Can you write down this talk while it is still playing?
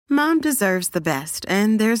Mom deserves the best,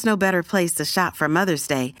 and there's no better place to shop for Mother's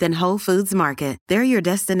Day than Whole Foods Market. They're your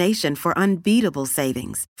destination for unbeatable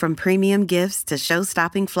savings, from premium gifts to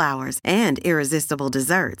show-stopping flowers and irresistible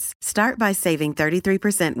desserts. Start by saving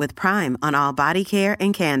 33% with Prime on all body care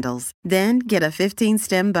and candles. Then get a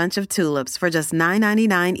 15-stem bunch of tulips for just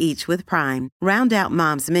 $9.99 each with Prime. Round out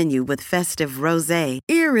Mom's menu with festive rosé,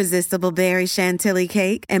 irresistible berry chantilly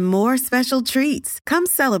cake, and more special treats. Come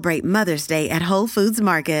celebrate Mother's Day at Whole Foods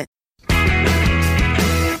Market.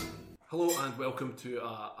 Hello and welcome to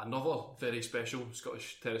another very special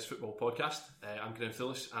Scottish Terrace Football podcast. I'm Graham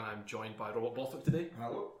Phillips and I'm joined by Robert Borthwick today.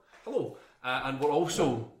 Hello. Hello. And we're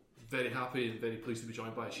also very happy and very pleased to be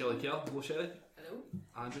joined by Shelley Kerr. Hello, Shelley. Hello.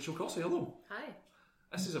 And Rachel Corsie. Hello. Hi.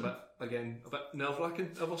 This is a bit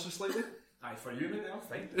nerve-wracking, ever so slightly. Aye, for you, mate, I'm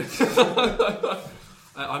fine.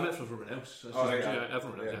 I meant for everyone else. Everyone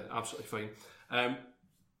else, yeah, absolutely fine.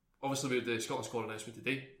 Obviously, we had the Scotland squad announcement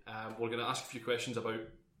today. We're going to ask a few questions about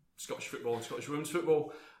Scottish football and Scottish women's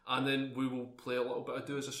football, and then we will play a little bit of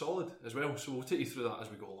Do As A Solid as well. So we'll take you through that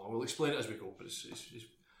as we go along. We'll explain it as we go, but it's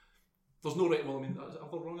there's no right. Well, I mean, are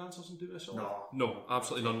there wrong answers in Do As A Solid? No,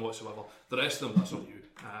 absolutely none whatsoever. The rest of them, that's on you.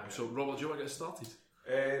 So, Robert, do you want to get started?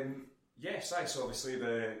 Yes, so obviously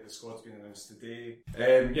the squad's been announced today.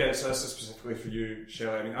 So this is specifically for you,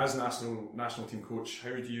 Shelley. I mean, as national team coach,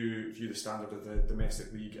 how do you view the standard of the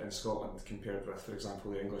domestic league in Scotland compared with, for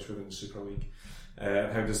example, the English Women's Super League?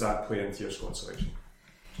 How does that play into your squad selection?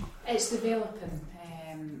 It's developing.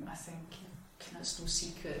 I think it's no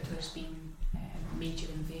secret there's been major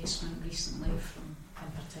investment recently from,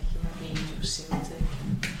 in particular, Rangers, Celtic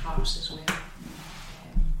and Hearts as well.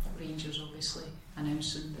 Rangers obviously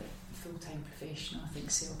announcing that full-time professional, I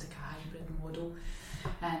think Celtic a hybrid model,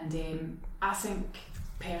 and I think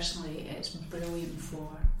personally it's brilliant for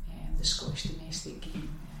the Scottish domestic game.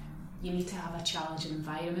 You need to have a challenging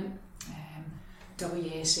environment.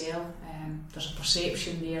 WSL, there's a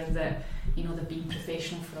perception there that they've been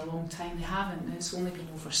professional for a long time. They haven't. It's only been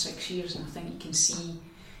over 6 years, and I think you can see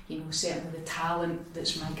certainly the talent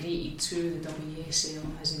that's migrated to the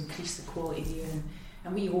WSL has increased the quality there,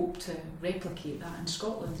 and we hope to replicate that in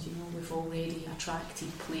Scotland. We've already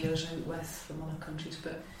attracted players out with from other countries,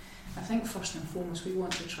 but I think first and foremost we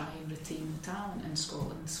want to try and retain the talent in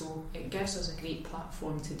Scotland, so it gives us a great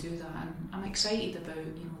platform to do that, and I'm excited about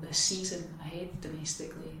this season ahead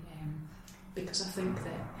domestically, because I think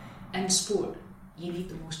that in sport you need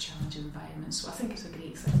the most challenging environment, so I think it's a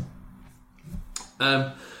great thing.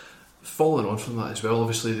 Following on from that as well,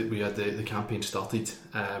 obviously we had the campaign started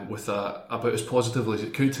with about as positively as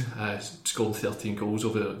it could, scoring 13 goals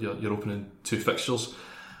over your opening two fixtures.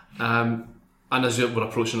 And as we're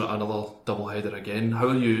approaching another double-header again, how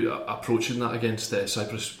are you approaching that against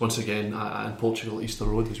Cyprus once again and Portugal at Easter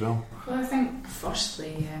Road as well? Well, I think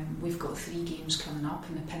firstly we've got 3 games coming up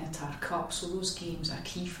in the Pinatar Cup, so those games are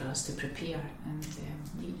key for us to prepare, and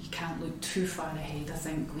you can't look too far ahead. I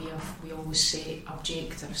think we always set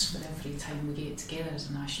objectives for every time we get together as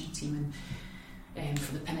a national team, and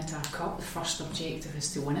for the Pinatar Cup the first objective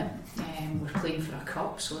is to win it. We're playing for a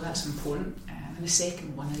cup, so that's important, and the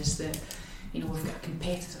second one is that we've got a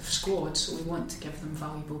competitive squad, so we want to give them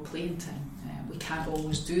valuable playing time. We can't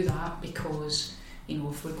always do that because,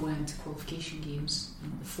 if we're going into qualification games,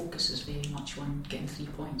 the focus is very much on getting 3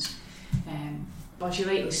 points. But as you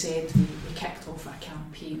rightly said, we kicked off our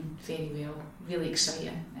campaign very well, really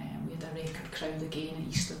exciting. We had a record crowd again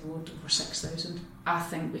at Easter Road, over 6,000. I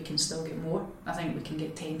think we can still get more. I think we can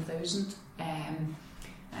get 10,000.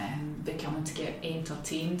 Becoming to get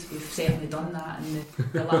entertained. We've certainly done that in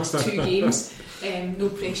the last 2 games. No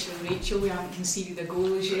pressure on Rachel, we haven't conceded a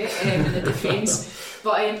goal as yet in the defence,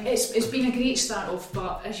 but it's been a great start off.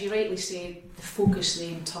 But as you rightly said, the focus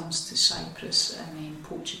then turns to Cyprus and then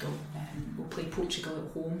Portugal. We'll play Portugal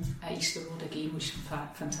at home at Easter Road again, which is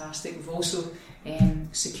fantastic. We've also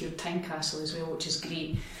secured Tynecastle as well, which is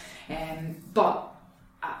great, but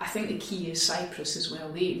I think the key is Cyprus as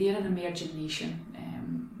well. They're an emerging nation.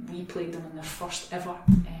 We played them in their first ever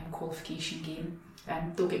qualification game,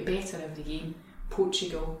 and they'll get better every game.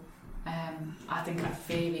 Portugal, I think, are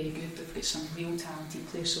very, very good. They've got some real talented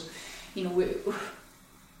players. So,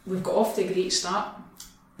 we've got off to a great start,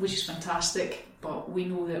 which is fantastic. But we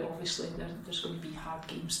know that obviously there's going to be hard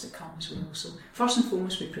games to come as well. So first and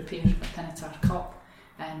foremost, we prepare for Pinatar Cup,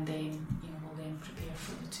 and then we'll then prepare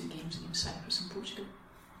for the 2 games against Cyprus and Portugal.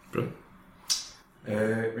 Brilliant.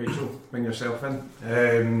 Rachel, bring yourself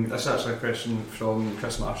in. This is actually a question from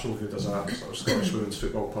Chris Marshall, who does a sort of Scottish women's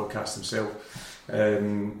football podcast himself.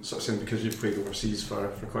 Sort of saying, because you've played overseas for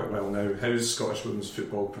quite a while now, how is Scottish women's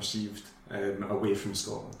football perceived away from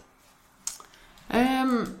Scotland?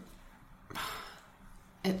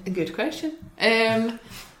 good question.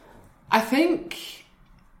 I think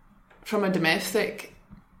from a domestic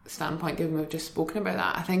standpoint, given we've just spoken about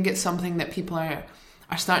that, I think it's something that people are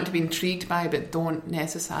starting to be intrigued by but don't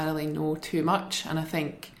necessarily know too much. And I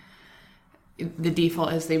think the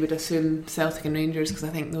default is they would assume Celtic and Rangers, because I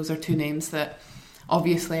think those are two names that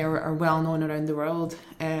obviously are well known around the world.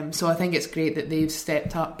 So I think it's great that they've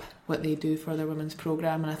stepped up what they do for their women's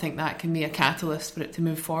programme, and I think that can be a catalyst for it to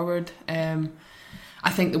move forward. I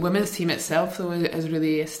think the women's team itself, though, has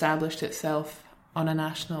really established itself on a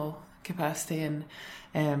national capacity, and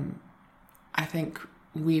I think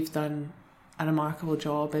we've done a remarkable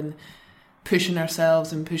job in pushing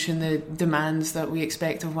ourselves and pushing the demands that we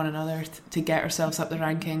expect of one another to get ourselves up the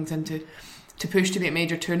rankings and to push to be at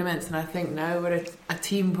major tournaments. And I think now we're a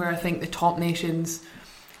team where I think the top nations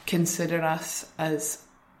consider us as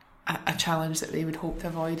a challenge that they would hope to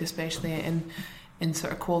avoid, especially in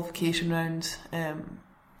sort of qualification rounds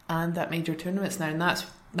and at major tournaments now. And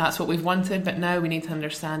that's what we've wanted, but now we need to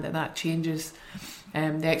understand that changes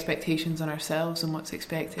the expectations on ourselves and what's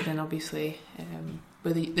expected. And obviously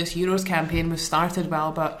with this Euros campaign, we've started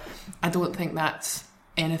well, but I don't think that's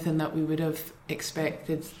anything that we would have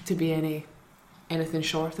expected to be anything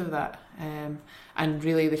short of that. And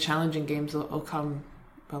really the challenging games will come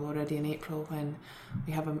already in April, when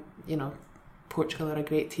we have Portugal are a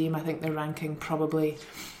great team. I think their ranking probably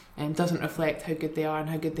doesn't reflect how good they are and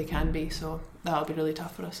how good they can be, so that'll be really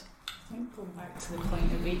tough for us. I think going back to the point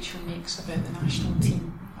that Rachel makes about the national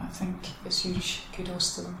team, I think it's huge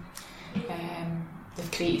kudos to them.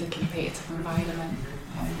 They've created a competitive environment.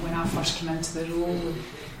 When I first came into the role,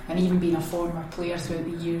 and even being a former player throughout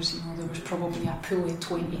the years, there was probably a pool of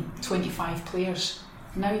 25 players.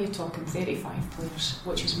 Now you're talking 35 players,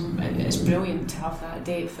 which is it's brilliant to have that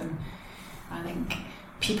depth. And I think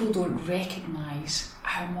people don't recognise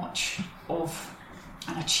how much of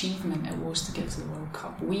an achievement it was to get to the World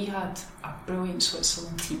Cup. We had a brilliant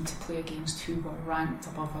Switzerland team to play against who were ranked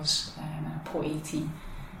above us in a pot 18,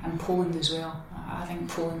 and Poland as well. I think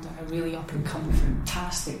Poland are really up and coming,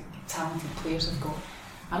 fantastic, talented players they've got.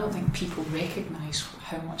 I don't think people recognise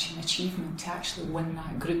how much an achievement to actually win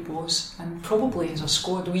that group was, and probably as a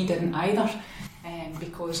squad we didn't either,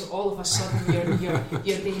 because all of a sudden you're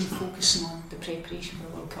then focusing on the preparation for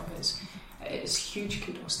the World Cup. It's huge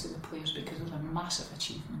kudos to the players, because it was a massive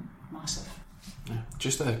achievement, massive. Yeah.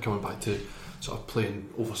 Just coming back to sort of playing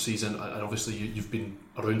overseas, and obviously you've been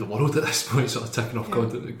around the world at this point, sort of ticking off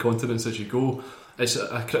continents as you go. It's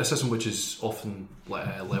a criticism which is often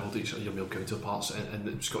levelled at your male counterparts,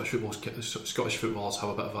 and Scottish footballers have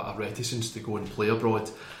a bit of a reticence to go and play abroad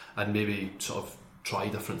and maybe sort of try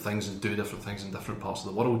different things and do different things in different parts of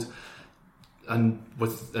the world. And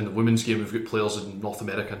in the women's game, we've got players in North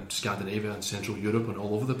America and Scandinavia and Central Europe and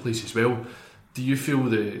all over the place as well. Do you feel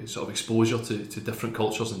the sort of exposure to different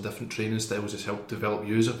cultures and different training styles has helped develop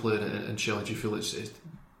you as a player? And Shelley, do you feel it's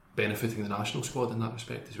benefiting the national squad in that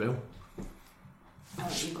respect as well? I'll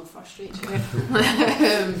let you go first, Rachel.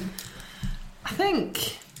 I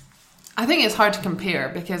think it's hard to compare,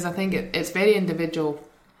 because I think it's very individual.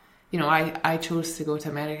 I chose to go to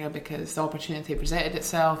America because the opportunity presented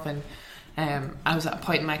itself, and I was at a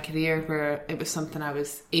point in my career where it was something I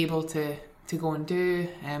was able to go and do.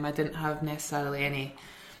 I didn't have necessarily any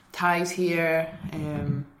ties here,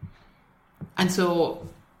 and so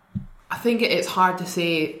I think it's hard to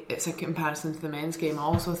say it's a comparison to the men's game. I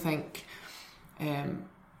also think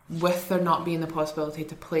with there not being the possibility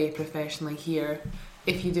to play professionally here,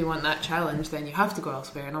 if you do want that challenge, then you have to go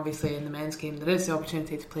elsewhere. And obviously in the men's game there is the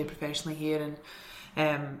opportunity to play professionally here,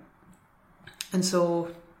 and so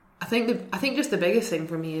I think just the biggest thing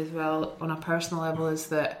for me as well on a personal level is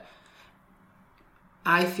that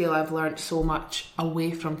I feel I've learnt so much away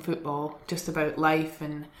from football, just about life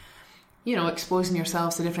and exposing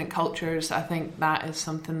yourselves to different cultures. I think that is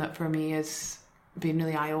something that for me has been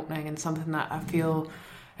really eye-opening, and something that I feel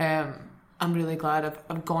I'm really glad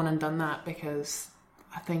I've gone and done that, because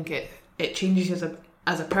I think it changes you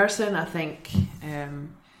as a person. I think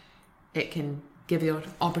it can give you an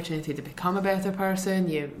opportunity to become a better person.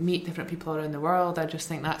 You meet different people around the world. I just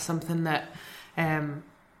think that's something that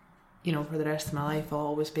for the rest of my life I'll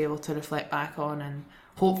always be able to reflect back on, and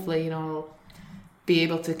hopefully be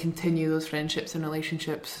able to continue those friendships and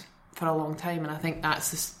relationships for a long time. And I think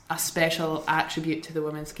that's a special attribute to the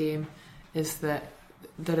women's game, is that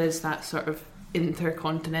there is that sort of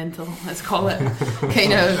intercontinental, let's call it,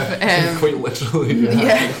 kind of quite literally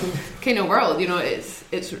kind of world.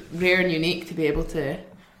 It's rare and unique to be able to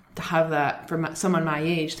to have that for someone my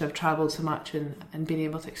age, to have travelled so much and been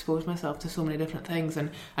able to expose myself to so many different things.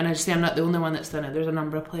 And I just say I'm not the only one that's done it. There's a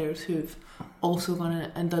number of players who've also gone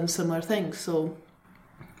and done similar things. So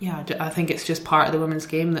yeah, I think it's just part of the women's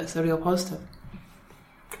game that's a real positive.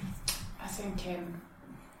 I think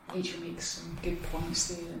Rachel makes some good points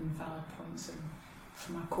there and valid points. And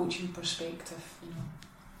from a coaching perspective,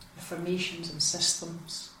 the formations and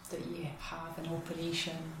systems that you have in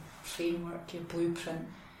operation, framework, your blueprint,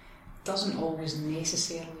 doesn't always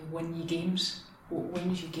necessarily win you games. What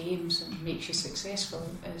wins you games and makes you successful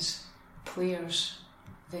is players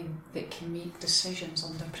that can make decisions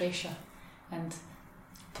under pressure. And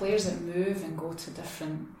players that move and go to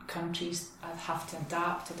different countries have to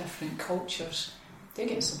adapt to different cultures. They're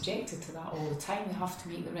getting subjected to that all the time. They have to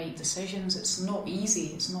make the right decisions. It's not easy.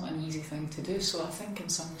 It's not an easy thing to do. So I think in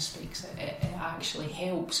some respects it actually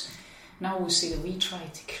helps. And I always say that we try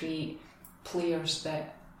to create players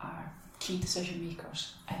that are key decision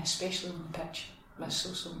makers, and especially on the pitch. That's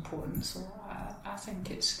so important. So I think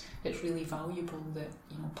it's really valuable that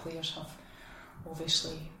players have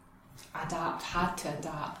obviously had to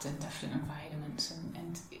adapt in different environments,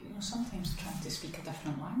 and sometimes trying to speak a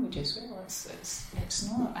different language as well. It's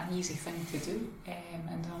not an easy thing to do,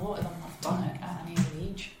 and a lot of them have done it at an early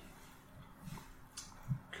age.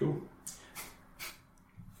 Cool.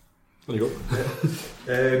 There you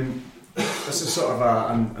go. This is sort of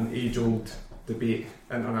an age-old debate,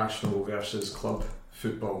 international versus club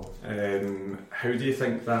football. How do you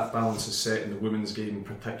think that balance is set in the women's game,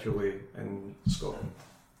 particularly in Scotland?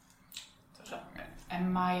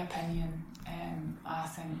 In my opinion, I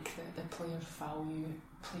think that the players value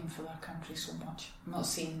playing for their country so much. I'm not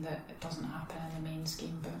saying that it doesn't happen in the men's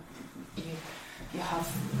game, but you have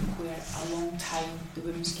where a long time the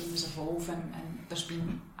women's game is evolving, and there's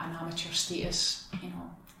been an amateur status,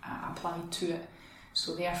 applied to it.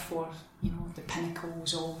 So therefore, the pinnacle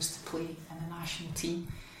was always to play in the national team.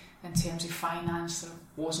 In terms of finance, there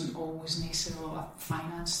wasn't always necessarily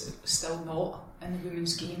finance, still not in the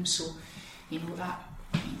women's game. So that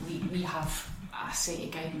we have a set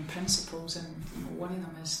of guiding principles, and one of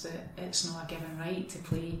them is that it's not a given right to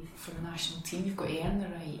play for the national team. You've got to earn the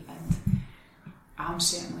right, and I'm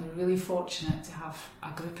certainly really fortunate to have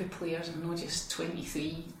a group of players, and not just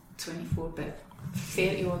 23, 24, but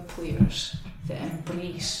 30 odd players that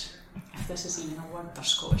embrace, if this is even a word, their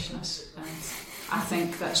Scottishness. And I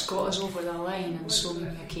think that's got us over the line on so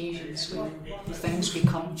many occasions when things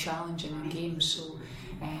become challenging in games. So,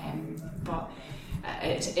 but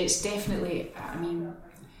it's definitely,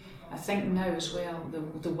 I think now as well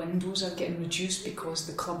the windows are getting reduced because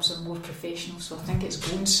the clubs are more professional. So I think it's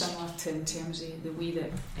going similar to in terms of the way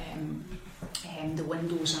that the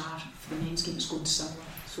windows are for the men's game. It's going similar.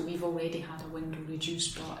 So we've already had a window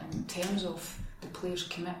reduced, but in terms of the players'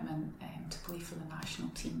 commitment to play for the national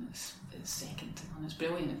team is second to none. It's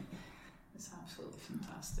brilliant. It's absolutely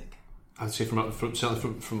fantastic. I'd say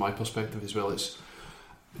certainly from my perspective as well, it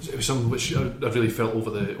was something which I really felt over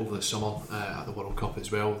the summer at the World Cup as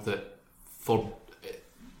well, that for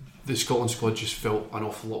the Scotland squad just felt an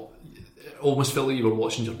awful lot. It almost felt like you were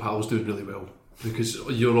watching your pals doing really well, because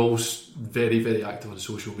you're all very, very active on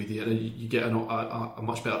social media, and you get a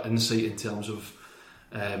much better insight in terms of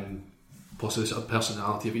possibly the sort of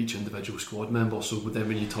personality of each individual squad member. So then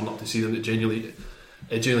when you turn up to see them, it genuinely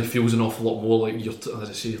feels an awful lot more like you're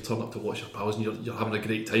turning up to watch your pals and you're having a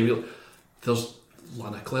great time. There's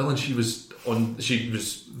Lana Cleland, she was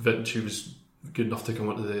good enough to come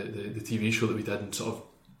onto the TV show that we did and sort of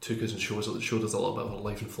took us and showed us a little bit of her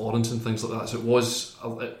life in Florence and things like that.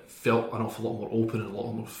 So it felt an awful lot more open and a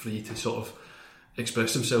lot more free to sort of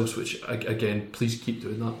express themselves, which again, please keep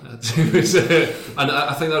doing that. And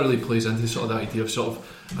I think that really plays into sort of the idea of sort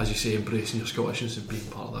of, as you say, embracing your Scottishness and being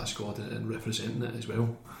part of that squad and representing it as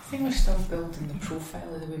well. I think we're still building the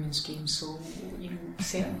profile of the women's game, so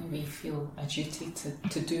certainly we feel a duty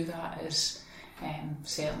to do that as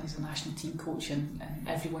certainly as a national team coach and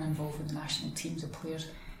everyone involved with the national teams, the players.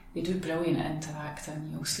 They do brilliant at interacting.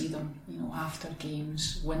 You'll see them, after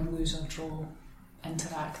games, win, lose or draw,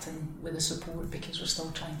 interacting with the support, because we're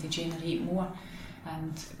still trying to generate more.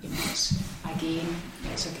 And it's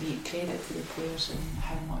a great credit to the players and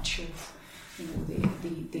how much of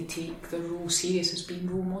they take their role serious as being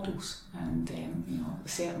role models. And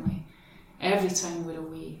certainly every time we're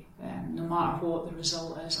away, no matter what the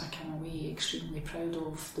result is, I come away extremely proud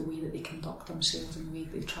of the way that they conduct themselves and the way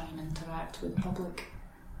they try and interact with the public.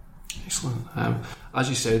 Excellent. As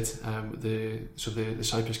you said, the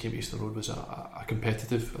Cyprus game at Easter Road was a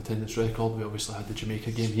competitive attendance record. We obviously had the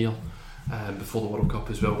Jamaica game here before the World Cup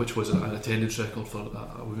as well, which was an attendance record for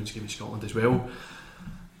a women's game in Scotland as well.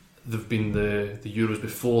 there've been the Euros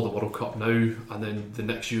before the World Cup now, and then the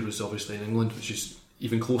next Euros obviously in England, which is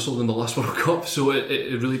even closer than the last World Cup. So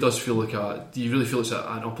it really does feel like do you really feel it's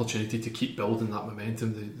an opportunity to keep building that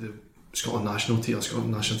momentum? The Scotland national team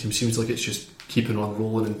seems like it's just keeping on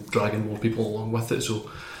rolling and dragging more people along with it. So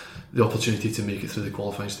the opportunity to make it through the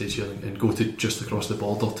qualifying stage here and go to just across the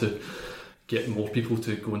border to get more people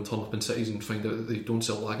to go and turn up in cities and find out that they don't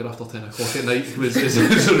sell lager after 10 o'clock at night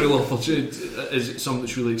is a real opportunity. Is it something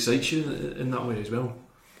that's really excites you in that way as well?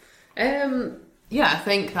 Yeah, I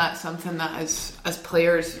think that's something that as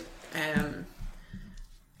players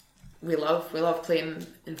we love playing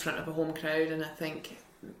in front of a home crowd, and I think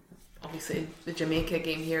obviously the Jamaica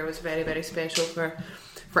game here was very, very special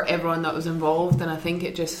for everyone that was involved, and I think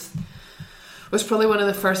it just was probably one of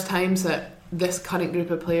the first times that this current group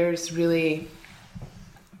of players really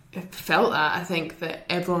felt that. I think that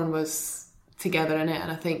everyone was together in it,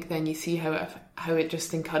 and I think then you see how it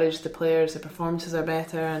just encouraged the players. The performances are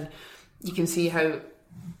better, and you can see how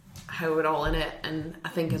we're all in it. And I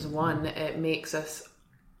think as one, it makes us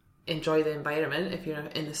enjoy the environment if you're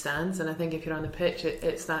in the stands, and I think if you're on the pitch,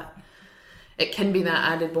 it can be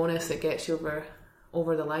that added bonus that gets you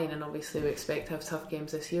over the line. And obviously we expect to have tough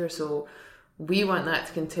games this year, so we want that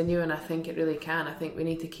to continue, and I think it really can. I think we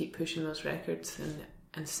need to keep pushing those records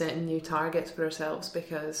and setting new targets for ourselves,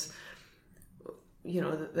 because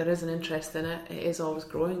there is an interest in it. It is always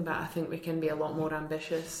growing, but I think we can be a lot more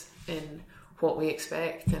ambitious in what we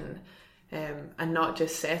expect and not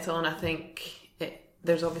just settle. And I think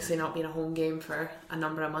there's obviously not been a home game for a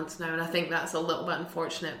number of months now, and I think that's a little bit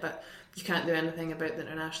unfortunate, but you can't do anything about the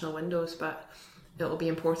international windows. But it will be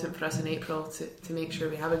important for us in April to make sure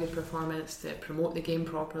we have a good performance, to promote the game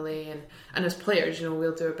properly, and as players,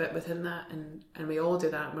 we'll do a bit within that, and we all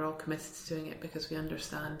do that, and we're all committed to doing it because we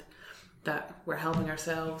understand that we're helping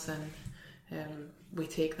ourselves, and we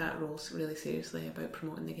take that role really seriously about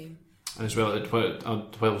promoting the game. And as well,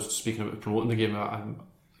 while speaking about promoting the game, I'm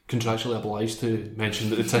contractually obliged to mention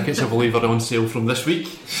that the tickets, I believe, are on sale from this week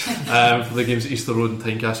for the games at Easter Road and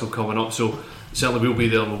Tynecastle coming up. So certainly we'll be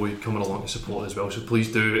there and we'll be coming along to support as well. So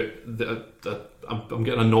please do. I'm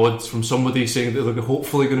getting a nod from somebody saying that they're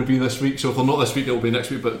hopefully going to be this week. So if they're not this week, it'll be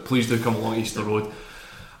next week. But please do come along Easter Road.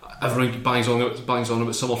 Everyone bangs on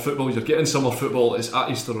about summer football. You're getting summer football. It's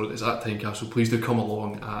at Easter Road. It's at Tynecastle. Please do come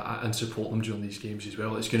along and support them during these games as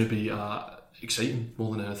well. It's going to be exciting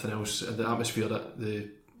more than anything else. The atmosphere at the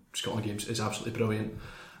Scotland games is absolutely brilliant.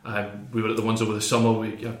 We were at the ones over the summer.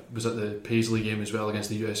 We was at the Paisley game as well against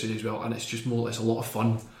the USA as well, and it's just it's a lot of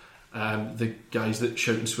fun. The guys that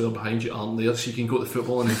shout and swear behind you aren't there, so you can go to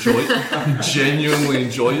football and enjoy it. Genuinely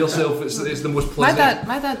enjoy yourself. It's the most pleasant.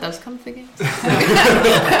 My dad does come to the games.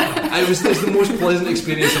 It's the most pleasant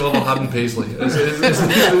experience I've ever had in Paisley. It's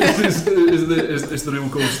the real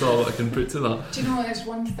gold star that I can put to that. Do you know, there's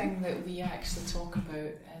one thing that we actually talk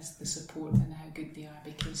about is the support and how good they are,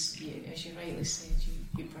 because as you rightly said,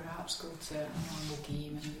 you perhaps go to a normal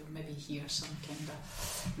game and you'll maybe hear some kind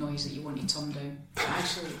of noise that you want to turn down. But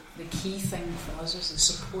actually, the key thing for us is the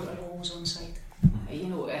support are always on side.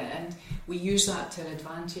 And we use that to our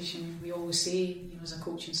advantage, and we always say, as a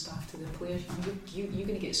coaching staff to the players, you're going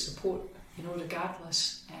to get support,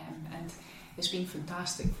 regardless. And it's been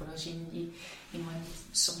fantastic for us. In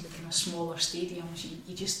some of the kind of smaller stadiums,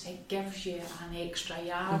 it gives you an extra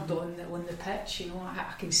yard on the pitch.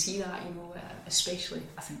 I can see that. Especially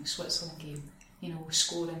I think Switzerland game.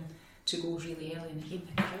 Scoring 2 goals really early in the game,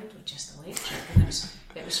 the crowd were just electric, and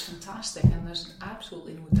it was fantastic. And there's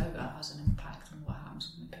absolutely no doubt that has an impact on what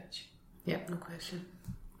happens on the pitch. Yep, no question.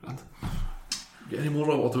 Get any more?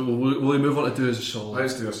 Will we move on to Do As a Solid?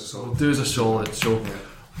 Let's do As a Solid. Do As a Solid. So.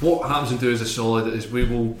 What happens in Do As a Solid is we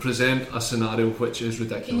will present a scenario which is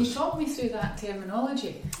ridiculous. Can you talk me through that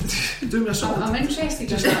terminology? Do me a solid. I'm interested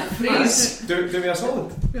in that phrase. Do me a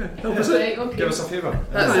solid. Yeah, help us out. Right, okay. Give us a favour.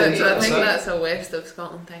 I think that's a West of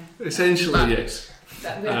Scotland thing. Essentially, yes.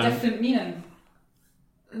 That with a different meaning.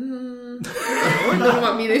 I don't know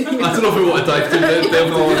what meaning. I don't know if we want to dive too deep.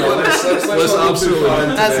 Let's absolutely.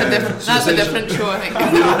 That's a different show, I think.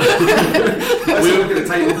 We'll look at the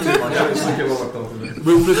title too much. Let's look at what we're talking about.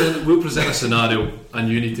 We'll present a scenario, and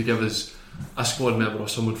you need to give us a squad member or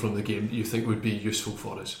someone from the game that you think would be useful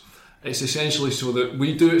for us. It's essentially so that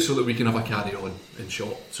we do it so that we can have a carry on in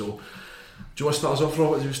short. So, do you want to start us off,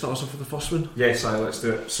 Robert? Do you start us off with the first one? Yes, let's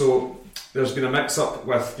do it. So, there's been a mix-up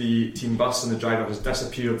with the team bus, and the driver has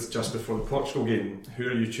disappeared just before the Portugal game. Who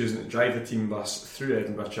are you choosing to drive the team bus through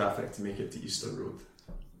Edinburgh traffic to make it to Easter Road?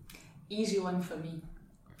 Easy one for me.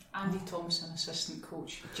 Andy Thompson, assistant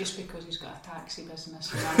coach, just because he's got a taxi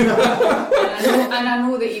business. And I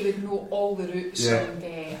know that he would know all the routes, and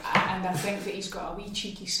I think that he's got a wee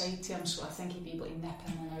cheeky side to him, so I think he'd be able to nip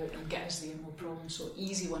in and out and get us there no problem. So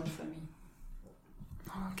easy one for me.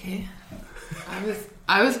 Okay.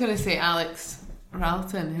 I was going to say Alex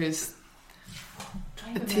Ralton, who's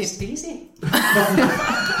trying to miss Daisy.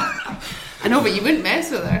 I know, but you wouldn't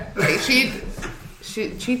mess with her. Like she'd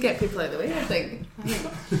get people out of the way. I think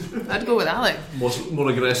I'd go with Alex. More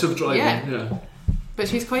aggressive driving. Yeah. But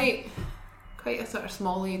she's quite a sort of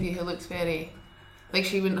small lady who looks very like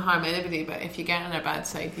she wouldn't harm anybody. But if you get on her bad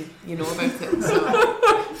side, you know about it.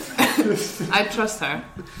 So I'd trust her.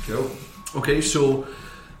 Cool. Okay, so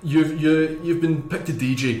you've been picked to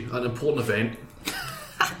DJ at an important event,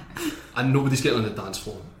 and nobody's getting on the dance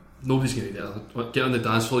floor. Nobody's going to get on the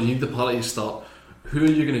dance floor. You need the party to start. Who are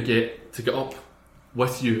you going to get up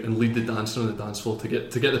with you and lead the dancer on the dance floor to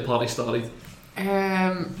get the party started?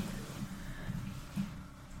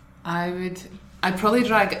 I'd probably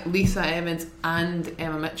drag Lisa Emmons and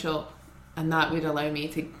Emma Mitchell, and that would allow me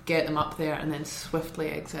to get them up there and then swiftly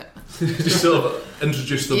exit. Just sort of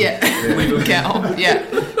introduce them. Yeah. Get off. Yeah.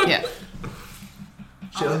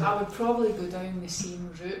 I would probably go down the same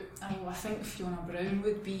route. I think Fiona Brown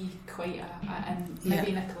would be quite and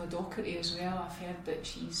maybe Nicola Docherty as well. I've heard that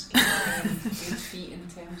she's got good feet in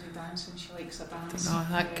terms of dancing. She likes a dance. Oh,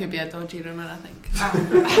 that could be a dodgy rumour, I think.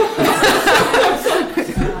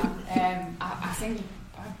 I think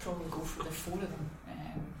I'd probably go for the four of them.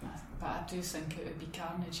 But I do think it would be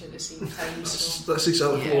carnage at the same time. So that's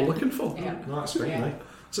exactly what we're looking for. No, that's fine, right?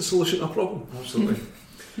 It's a solution to a problem. Absolutely.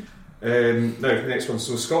 Now, the next one.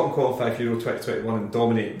 So Scotland qualify for Euro 2021 and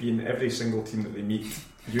dominate, being every single team that they meet.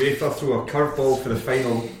 UEFA throw a curveball for the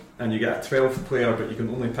final, and you get a 12th player, but you can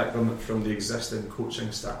only pick them from the existing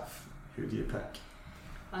coaching staff. Who do you pick?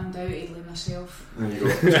 Undoubtedly myself. There you go.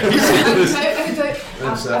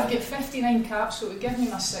 I've got 59 caps, so it would give me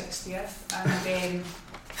my 60th, and then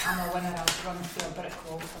I'm a winner. I'll run through a brick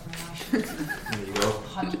wall for my national team. There you go.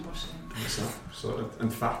 100%. So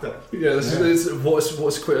emphatic. Yeah, this is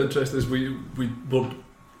what's quite interesting is we were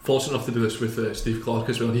fortunate enough to do this with Steve Clark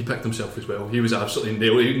as well, and he picked himself as well. He was absolutely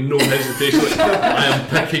nailed, no hesitation. I am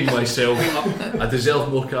picking myself. I deserve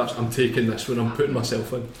more caps. I'm taking this one. I'm putting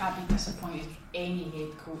myself in. I'd be disappointed if any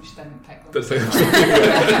head coach didn't pick them.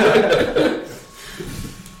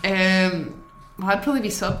 I'd probably be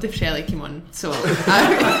subbed if Shelley came on, so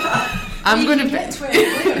I'm going to pick 12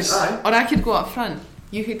 players. Or I could go up front.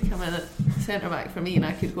 You could come in at centre back for me, and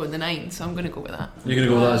I could go in the 9. So I'm going to go with that. You're going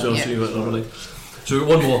to go with that as well. Yeah. So you went normally. So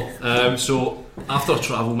one more. So after a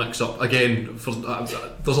travel mix-up again,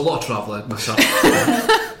 there's a lot of travel mix-up.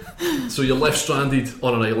 So you're left stranded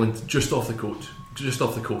on an island just off the coast.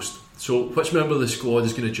 So which member of the squad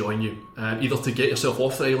is going to join you? Either to get yourself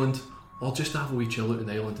off the island, or just to have a wee chill out on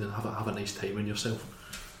the island and have a nice time in yourself.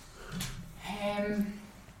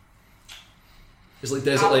 It's like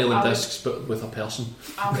Desert Island Discs, but with a person.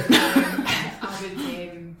 I would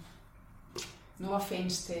no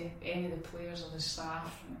offence to any of the players or the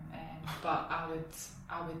staff, but I would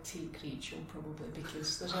take Rachel probably,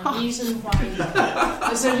 because there's a reason why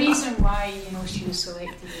she was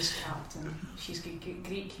selected as captain. She's got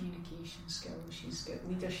great communication skills, she's got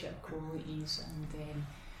leadership qualities, and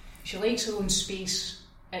she likes her own space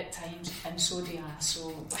at times, and so do I. So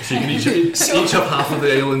you can each have half of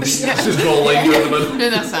the island. Just draw a line through the middle. No,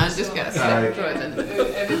 that's fine. Just get a step.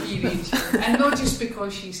 It would be Rachel, and not just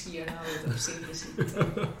because she's here. I would have said the same thing.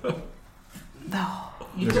 No,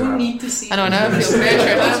 you don't need to say. I don't know. I feel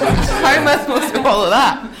pressured. How am I supposed to follow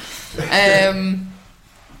that?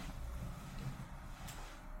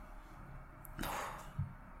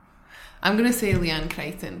 I'm going to say Leanne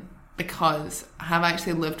Crichton, because I have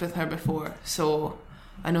actually lived with her before, so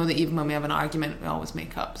I know that even when we have an argument, we always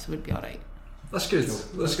make up, so we'd be alright. That's good.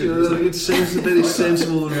 That's good. It sounds a very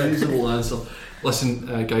sensible and reasonable answer. Listen,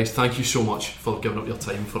 guys, thank you so much for giving up your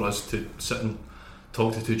time for us to sit and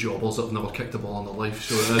talk to two jobbers that have never kicked a ball in their life.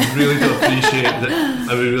 So I really do appreciate that,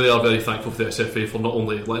 and we really are very thankful for the SFA for not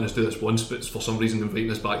only letting us do this once, but for some reason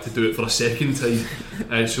inviting us back to do it for a second time.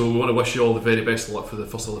 So we want to wish you all the very best of luck for the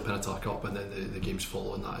first of the Pinatar Cup, and then the games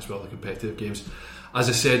following that as well, the competitive games. As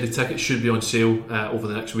I said, the tickets should be on sale over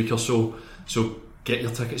the next week or so. So get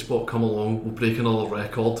your ticket spot, come along, we'll break another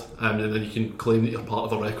record, and then you can claim that you're part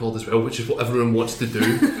of a record as well, which is what everyone wants to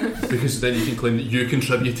do, because then you can claim that you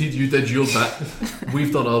contributed, you did your bit,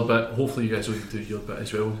 we've done our bit, hopefully you guys will do your bit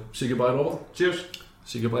as well. Say goodbye, Robert. Cheers.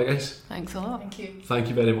 Say goodbye, guys. Thanks a lot. Thank you. Thank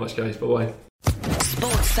you very much, guys. Bye bye.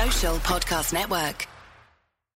 Sports Social Podcast Network.